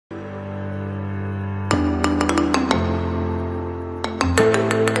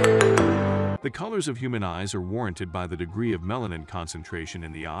The colors of human eyes are warranted by the degree of melanin concentration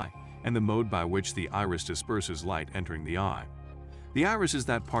in the eye and the mode by which the iris disperses light entering the eye. The iris is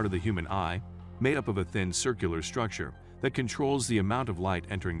that part of the human eye, made up of a thin circular structure, that controls the amount of light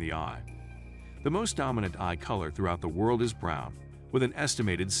entering the eye. The most dominant eye color throughout the world is brown, with an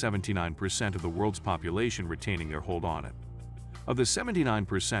estimated 79% of the world's population retaining their hold on it. Of the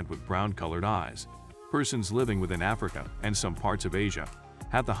 79% with brown-colored eyes, persons living within Africa and some parts of Asia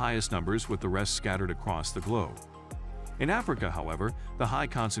have the highest numbers, with the rest scattered across the globe. In Africa, however, the high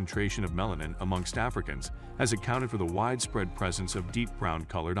concentration of melanin amongst Africans has accounted for the widespread presence of deep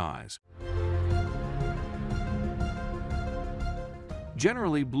brown-colored eyes.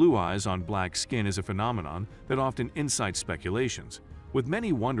 Generally, blue eyes on black skin is a phenomenon that often incites speculations, with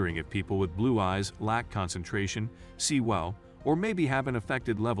many wondering if people with blue eyes lack concentration, see well, or maybe have an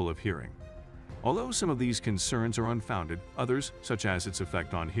affected level of hearing. Although some of these concerns are unfounded, others, such as its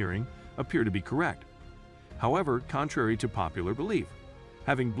effect on hearing, appear to be correct. However, contrary to popular belief,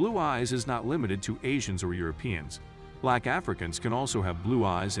 having blue eyes is not limited to Asians or Europeans. Black Africans can also have blue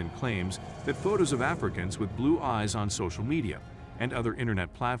eyes, and claims that photos of Africans with blue eyes on social media and other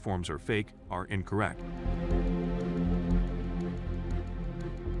internet platforms are fake are incorrect.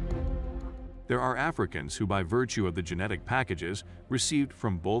 There are Africans who, by virtue of the genetic packages received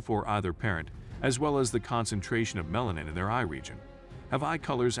from both or either parent, as well as the concentration of melanin in their eye region, have eye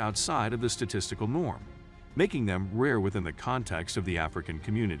colors outside of the statistical norm, making them rare within the context of the African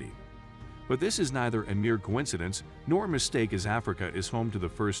community. But this is neither a mere coincidence nor a mistake, as Africa is home to the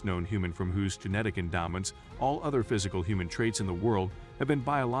first known human from whose genetic endowments all other physical human traits in the world have been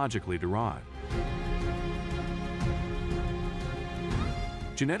biologically derived.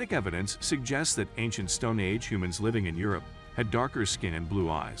 Genetic evidence suggests that ancient Stone Age humans living in Europe had darker skin and blue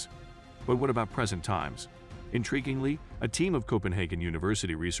eyes. But what about present times? Intriguingly, a team of Copenhagen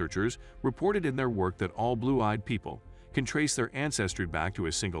University researchers reported in their work that all blue-eyed people can trace their ancestry back to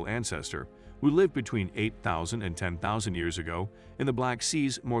a single ancestor who lived between 8,000 and 10,000 years ago in the Black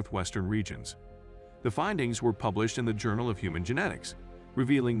Sea's northwestern regions. The findings were published in the Journal of Human Genetics,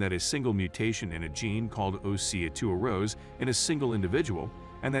 revealing that a single mutation in a gene called OCA2 arose in a single individual,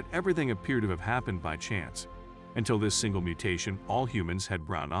 and that everything appeared to have happened by chance. Until this single mutation, all humans had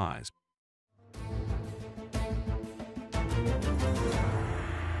brown eyes.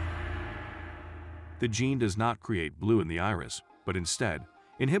 The gene does not create blue in the iris, but instead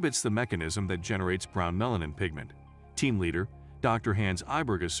inhibits the mechanism that generates brown melanin pigment. Team leader Dr. Hans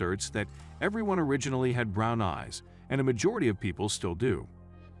Eiberg asserts that everyone originally had brown eyes, and a majority of people still do.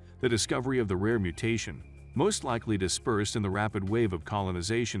 The discovery of the rare mutation, most likely dispersed in the rapid wave of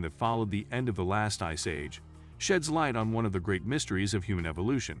colonization that followed the end of the last ice age, sheds light on one of the great mysteries of human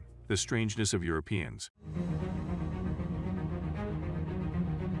evolution: the strangeness of Europeans.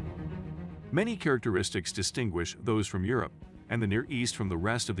 Many characteristics distinguish those from Europe and the Near East from the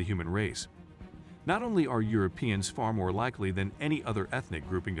rest of the human race. Not only are Europeans far more likely than any other ethnic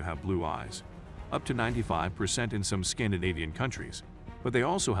grouping to have blue eyes, up to 95% in some Scandinavian countries, but they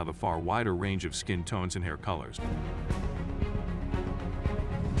also have a far wider range of skin tones and hair colors.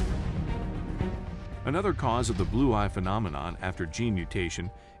 Another cause of the blue eye phenomenon after gene mutation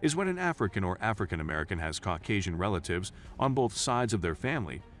is when an African or African American has Caucasian relatives on both sides of their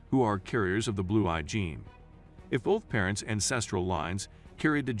family who are carriers of the blue eye gene. If both parents' ancestral lines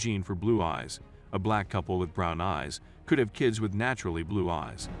carried the gene for blue eyes, a black couple with brown eyes could have kids with naturally blue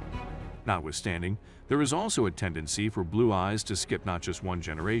eyes. Notwithstanding, there is also a tendency for blue eyes to skip not just one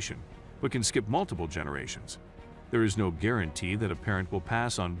generation, but can skip multiple generations. There is no guarantee that a parent will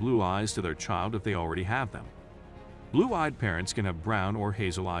pass on blue eyes to their child if they already have them. Blue-eyed parents can have brown or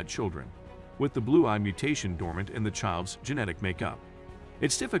hazel-eyed children, with the blue eye mutation dormant in the child's genetic makeup.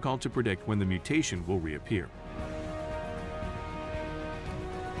 It's difficult to predict when the mutation will reappear.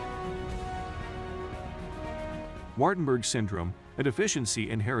 Waardenburg syndrome, a deficiency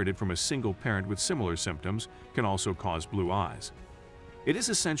inherited from a single parent with similar symptoms, can also cause blue eyes. It is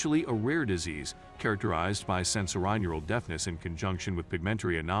essentially a rare disease characterized by sensorineural deafness in conjunction with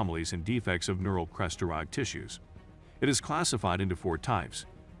pigmentary anomalies and defects of neural crest-derived tissues. It is classified into 4 types,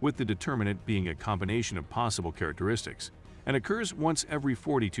 with the determinant being a combination of possible characteristics, and occurs once every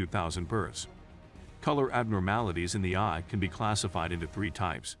 42,000 births. Color abnormalities in the eye can be classified into 3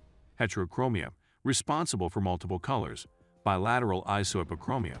 types: heterochromia, responsible for multiple colors; bilateral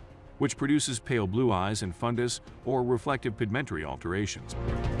isoepichromia, which produces pale blue eyes; and fundus, or reflective pigmentary alterations.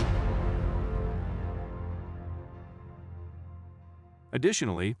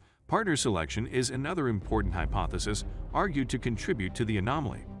 Additionally, partner selection is another important hypothesis argued to contribute to the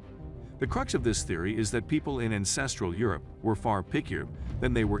anomaly. The crux of this theory is that people in ancestral Europe were far pickier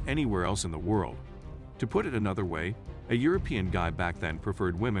than they were anywhere else in the world. To put it another way, a European guy back then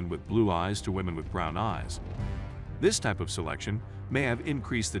preferred women with blue eyes to women with brown eyes. This type of selection may have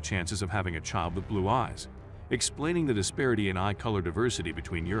increased the chances of having a child with blue eyes, explaining the disparity in eye color diversity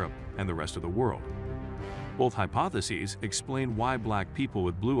between Europe and the rest of the world. Both hypotheses explain why black people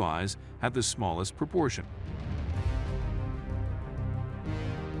with blue eyes have the smallest proportion.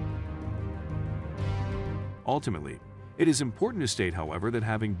 Ultimately, it is important to state, however, that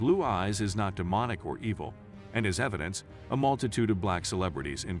having blue eyes is not demonic or evil, and as evidence, a multitude of black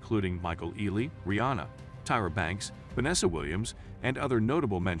celebrities, including Michael Ealy, Rihanna, Tyra Banks, Vanessa Williams, and other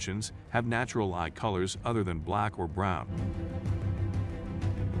notable mentions, have natural eye colors other than black or brown.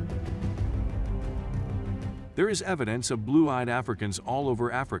 There is evidence of blue-eyed Africans all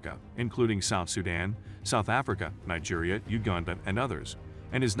over Africa, including South Sudan, South Africa, Nigeria, Uganda, and others,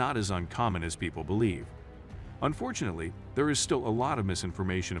 and is not as uncommon as people believe. Unfortunately, there is still a lot of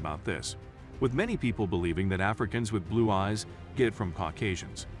misinformation about this, with many people believing that Africans with blue eyes get it from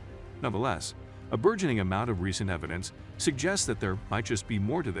Caucasians. Nonetheless, a burgeoning amount of recent evidence suggests that there might just be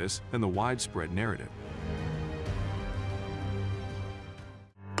more to this than the widespread narrative.